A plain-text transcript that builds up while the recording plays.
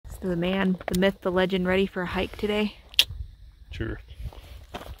The man, the myth, the legend, ready for a hike today? Sure.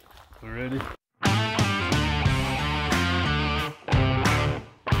 We're ready.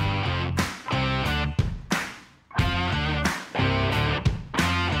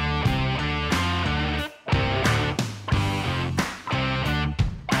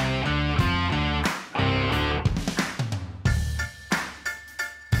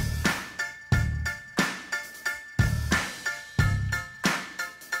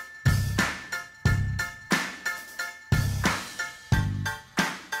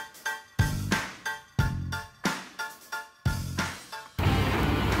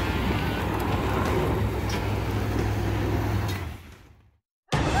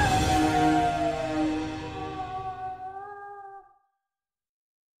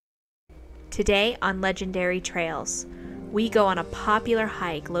 Today on Legendary Trails, we go on a popular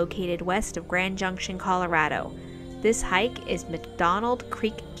hike located west of Grand Junction, Colorado. This hike is McDonald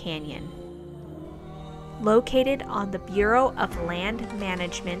Creek Canyon. Located on the Bureau of Land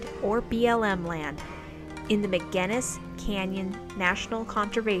Management, or BLM land, in the McInnis Canyon National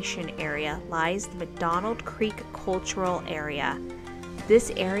Conservation Area lies the McDonald Creek Cultural Area. This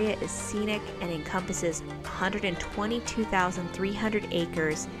area is scenic and encompasses 122,300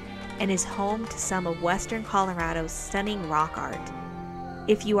 acres and is home to some of western Colorado's stunning rock art.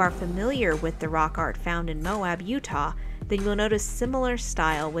 If you are familiar with the rock art found in Moab, Utah, then you'll notice similar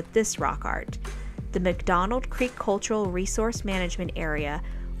style with this rock art. The McDonald Creek Cultural Resource Management Area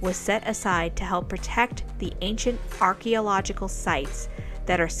was set aside to help protect the ancient archaeological sites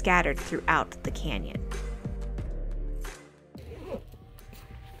that are scattered throughout the canyon.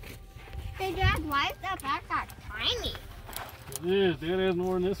 Hey Dad, why is that backpack tiny? It is. Dad hasn't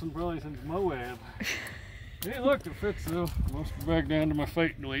worn this one probably since Moab. Hey, look, it fits though. Must be back down to my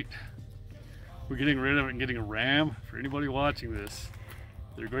fighting weight. We're getting rid of it and getting a Ram. For anybody watching this,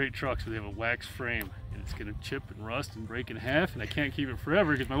 they're great trucks, but they have a wax frame, and it's going to chip and rust and break in half, and I can't keep it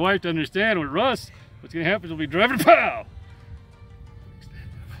forever because my wife doesn't understand when it rusts. What's going to happen is we'll be driving, pow!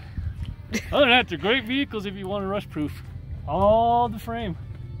 Other than that, they're great vehicles if you want to rust proof all the frame,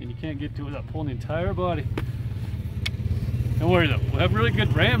 and you can't get to it without pulling the entire body. Don't worry though, we'll have really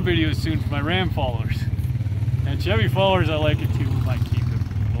good Ram videos soon for my Ram followers. And Chevy followers, I like it too. We might keep it.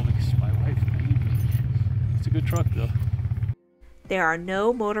 Well, because my wife, it's a good truck though. There are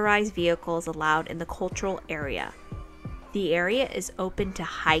no motorized vehicles allowed in the cultural area. The area is open to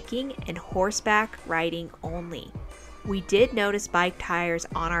hiking and horseback riding only. We did notice bike tires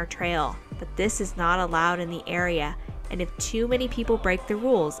on our trail, but this is not allowed in the area, and if too many people break the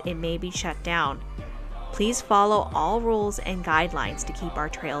rules, it may be shut down. Please follow all rules and guidelines to keep our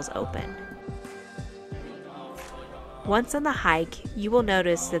trails open. Once on the hike, you will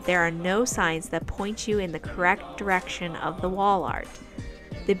notice that there are no signs that point you in the correct direction of the wall art.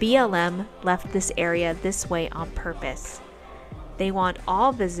 The BLM left this area this way on purpose. They want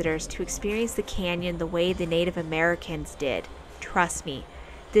all visitors to experience the canyon the way the Native Americans did. Trust me,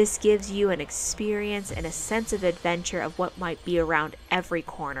 this gives you an experience and a sense of adventure of what might be around every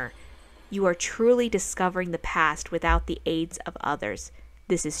corner. You are truly discovering the past without the aids of others.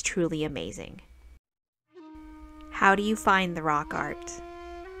 This is truly amazing. How do you find the rock art?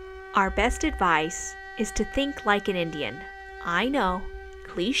 Our best advice is to think like an Indian. I know,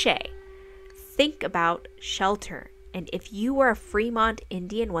 cliché. Think about shelter. And if you were a Fremont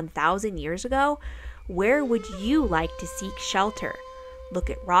Indian 1,000 years ago, where would you like to seek shelter? Look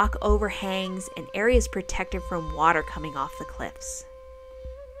at rock overhangs and areas protected from water coming off the cliffs.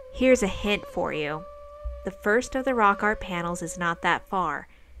 Here's a hint for you. The first of the rock art panels is not that far.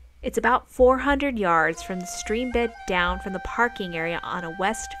 It's about 400 yards from the stream bed down from the parking area on a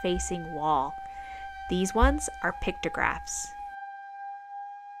west-facing wall. These ones are pictographs.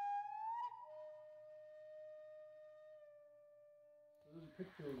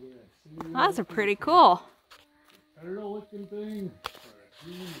 Those are pretty cool. Looking thing.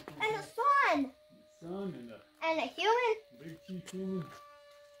 And a sun. Sun And a human. big chief human.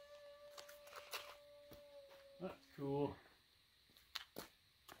 That's cool.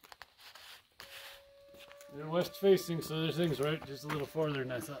 They're west facing, so there's things right just a little farther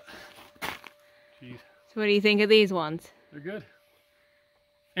than I thought. Jeez. So what do you think of these ones? They're good.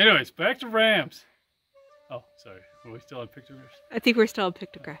 Anyways, back to Rams. Oh, sorry. Are we still on pictographs? I think we're still on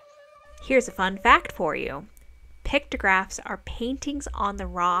pictographs. Here's a fun fact for you. Pictographs are paintings on the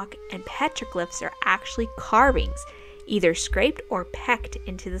rock, and petroglyphs are actually carvings, either scraped or pecked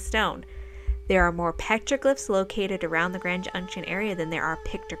into the stone. There are more petroglyphs located around the Grand Junction area than there are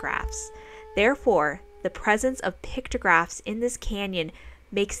pictographs. Therefore, the presence of pictographs in this canyon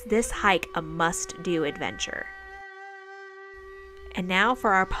makes this hike a must-do adventure. And now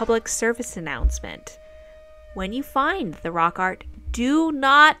for our public service announcement. When you find the rock art, do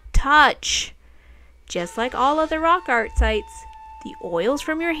not touch. Just like all other rock art sites, the oils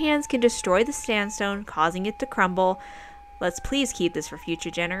from your hands can destroy the sandstone, causing it to crumble. Let's please keep this for future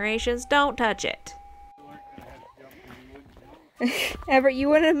generations. Don't touch it. Everett, you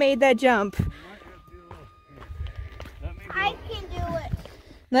wouldn't have made that jump. I can do it.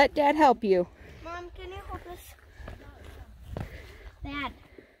 Let Dad help you. Mom, can you hold this? Dad.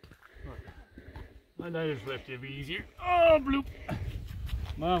 My just left it be easier. Oh, bloop.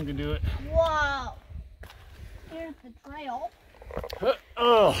 Mom can do it. Whoa. Here's the trail.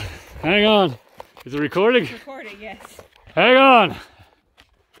 Oh, hang on. Is it recording? Recording, yes. Hang on.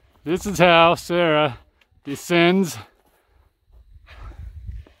 This is how Sarah descends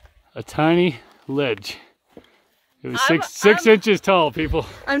a tiny ledge. It was six inches tall, people.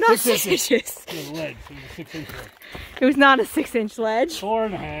 I'm not 6 inches. It was a ledge. It was a 6 inch ledge. It was not a 6-inch ledge.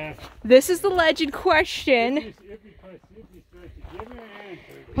 4.5. This is the ledge in question.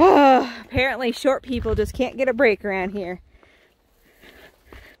 Apparently short people just can't get a break around here.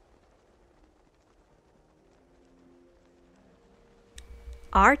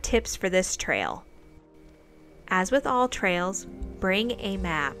 Our tips for this trail. As with all trails, bring a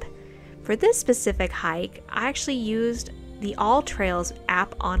map. For this specific hike, I actually used the All Trails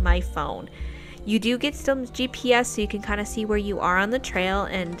app on my phone. You do get some GPS so you can kind of see where you are on the trail,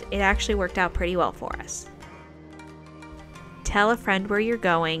 and it actually worked out pretty well for us. Tell a friend where you're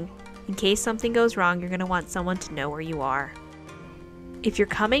going. In case something goes wrong, you're going to want someone to know where you are. If you're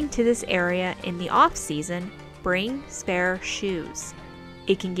coming to this area in the off season, bring spare shoes.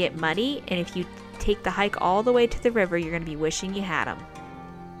 It can get muddy, and if you take the hike all the way to the river, you're going to be wishing you had them.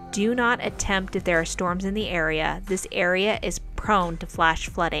 Do not attempt if there are storms in the area. This area is prone to flash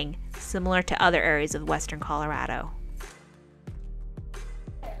flooding, similar to other areas of western Colorado.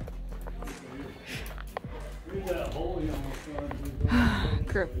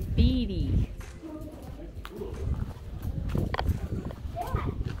 Graffiti.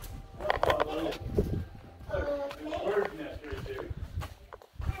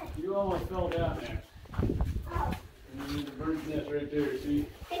 You almost fell down there. And there's a bird's nest right there, see?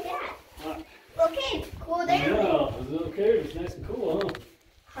 Hey, Dad. What? Okay, cool there. Yeah, is it okay? It's nice and cool,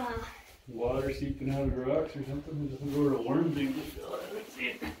 huh? Uh, Water seeping out of the rocks or something. Just go to a worm thing. Let's see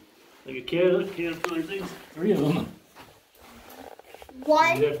it. Like a caterpillar things. 3 of them.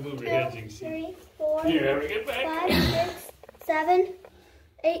 1, You have to move 2, your head so you can see. 3, 4, Here, Everett, get back. 5, 6, 7,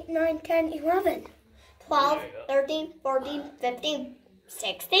 8, 9, 10, 11, 12, 13, 14, 15,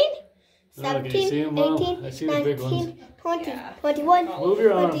 16, Oh, can you see 17, them, Mom? 18, I see the big ones. 19, 20, 21, Move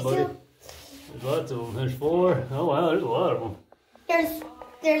your arm, 22. buddy. There's lots of them. There's 4. Oh, wow, there's a lot of them. There's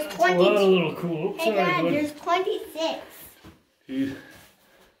That's a 20. lot of little cool. Hey, Sorry, Dad, buddy. there's 26. Jeez.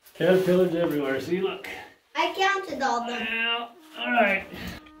 Caterpillars everywhere. See, look. I counted all of them. Well, all right.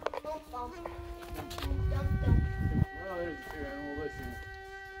 Jump, Oh, there's a few animals. I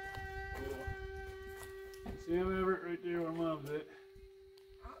see them. See them, Everett, right there where Mom's at.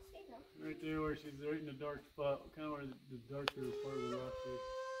 I'll see them. Right there where she's right in the dark spot, kind of where the darker part of the rock is.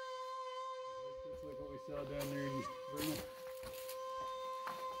 Just like what we saw down there in Fremont.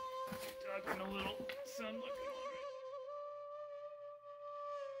 Talking a little sun looking one.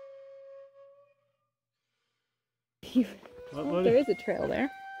 What, buddy? There is a trail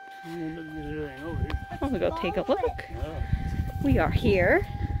there. There ain't over here. I'm gonna go take a look. No. We are here.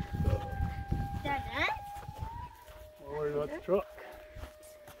 Dad, We're worried about the truck.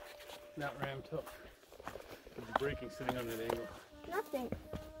 Not rammed up. Because the braking's sitting on that angle. nothing.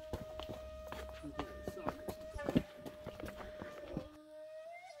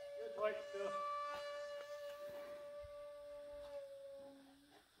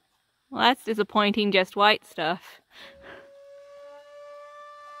 Well, that's disappointing, just white stuff.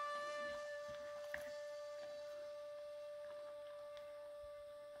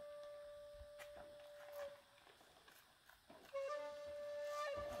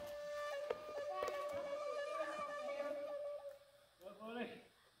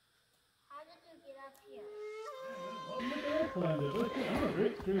 How did you get up here? Look, I'm a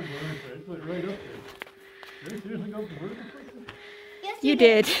great screen bird. It's like right up there. Did you seriously go up the vertical? Yes, You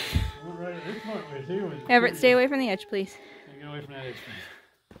did. I went right this smart way too. Everett, stay away from the edge, please. Get away from that edge.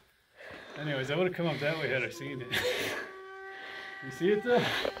 Anyways, I would have come up that way had I seen it. You see it though?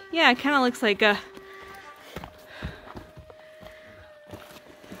 Yeah, it kind of looks like a...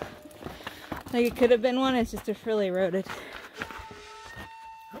 like it could have been one, it's just a really eroded.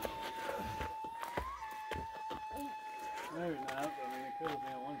 Maybe not, but I mean it could have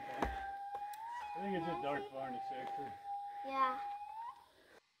been at one point. I think it's just dark varnish actually. Yeah.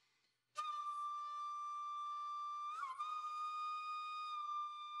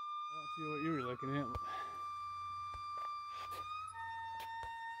 See what you were looking at.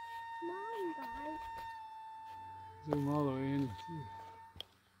 Come on, guys. Zoom all the way in.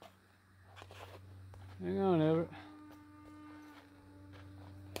 Hang on, Everett.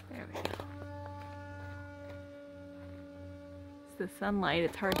 There we go. It's the sunlight.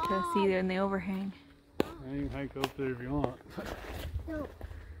 It's hard to see there in the overhang. You can hike up there if you want. No.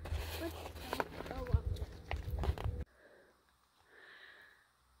 Let's go up.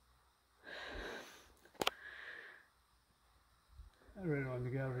 I read on the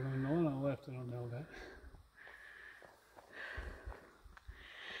gallery on the one on the left, I don't know that.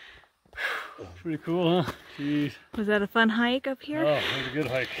 Pretty cool, huh? Jeez. Was that a fun hike up here? Oh, that was a good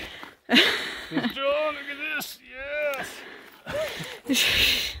hike. Let's go, look at this,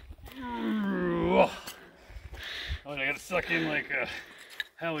 yes! Oh, I gotta suck in like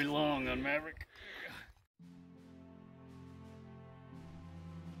Howie Long on Maverick.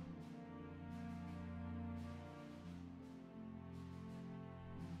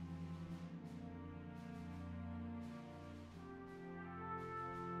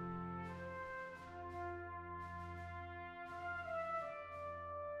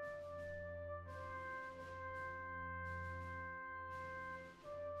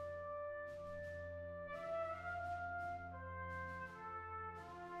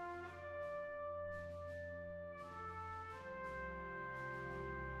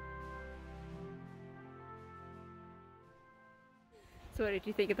 So what did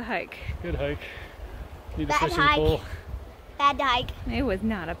you think of the hike? Good hike. Need a Bad fishing hike. pole. Bad hike. It was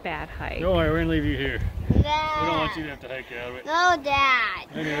not a bad hike. Don't worry, we're gonna leave you here. We don't Dad. want you to have to hike out of it. No, Dad.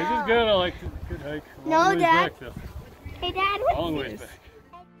 Anyway, no. this is good. I like it. Good hike. No, Long ways Dad. back, though. Hey, Dad, what Long is ways this? back.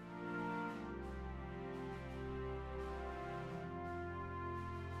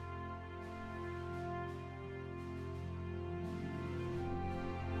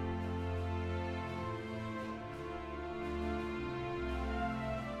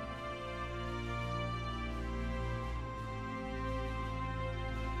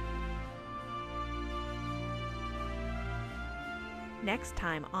 Next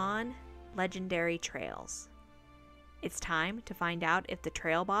time on Legendary Trails. It's time to find out if the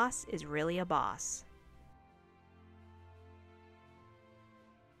trail boss is really a boss.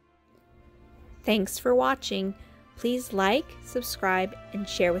 Thanks for watching. Please like, subscribe, and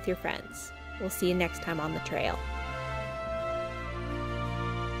share with your friends. We'll see you next time on the trail.